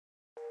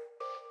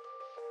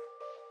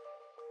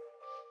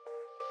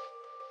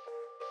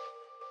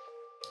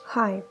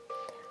Hi,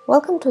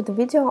 welcome to the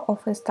video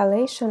of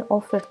installation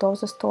of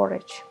Virtuozzo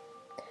Storage.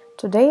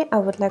 Today I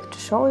would like to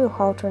show you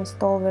how to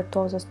install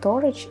Virtuozzo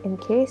Storage in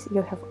case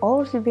you have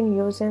already been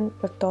using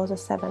Virtuozzo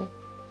 7.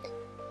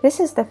 This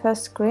is the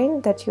first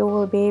screen that you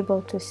will be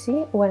able to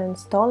see when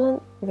installing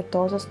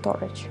Virtuozzo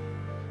Storage.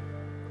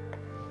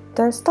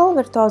 To install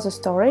Virtuozzo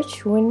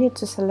Storage, we need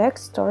to select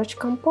Storage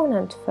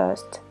component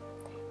first.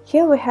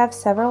 Here we have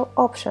several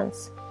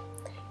options.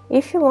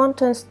 If you want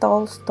to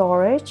install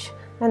storage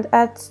and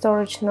add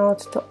storage node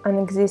to an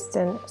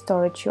existing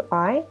storage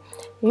UI,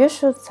 you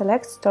should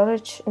select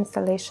Storage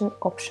Installation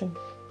option.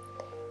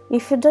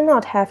 If you do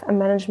not have a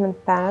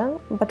management panel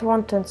but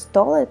want to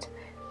install it,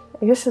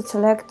 you should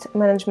select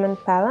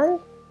Management Panel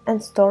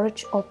and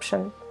Storage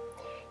option.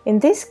 In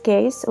this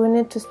case, we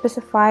need to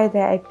specify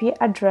the IP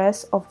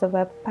address of the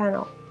web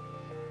panel.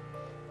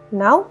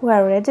 Now we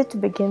are ready to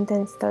begin the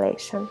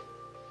installation.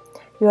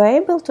 You are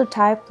able to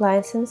type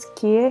license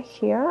key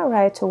here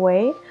right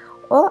away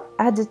or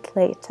add it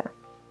later.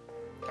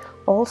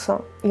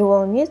 Also, you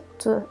will need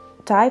to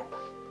type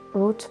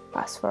root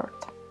password.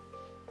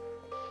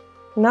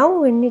 Now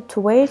we need to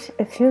wait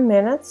a few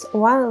minutes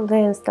while the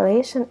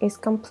installation is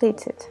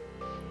completed.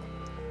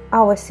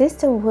 Our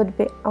system would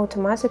be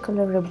automatically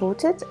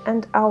rebooted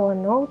and our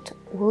node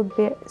would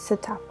be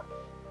set up.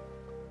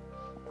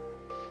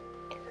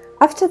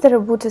 After the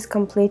reboot is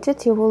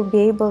completed, you will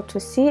be able to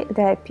see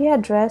the IP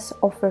address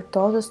of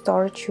Virtuozzo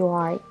Storage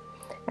UI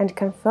and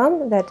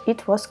confirm that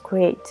it was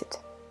created.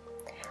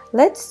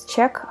 Let's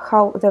check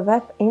how the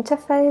web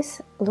interface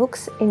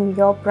looks in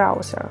your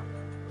browser.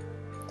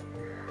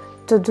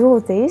 To do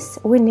this,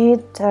 we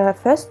need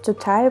first to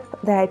type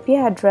the IP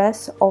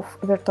address of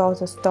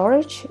Virtuozzo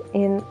Storage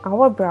in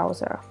our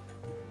browser.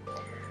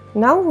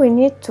 Now we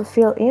need to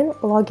fill in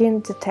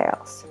login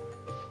details.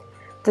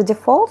 The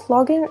default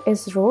login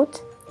is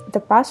root. The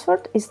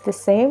password is the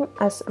same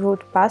as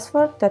root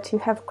password that you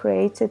have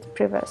created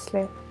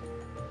previously.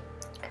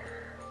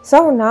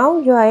 So now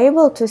you are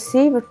able to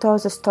see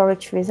Virtuozzo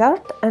Storage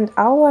Wizard and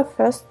our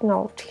first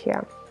node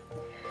here.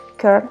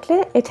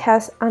 Currently it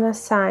has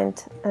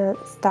unassigned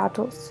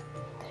status.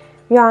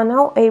 You are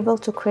now able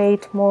to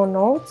create more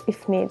nodes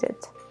if needed.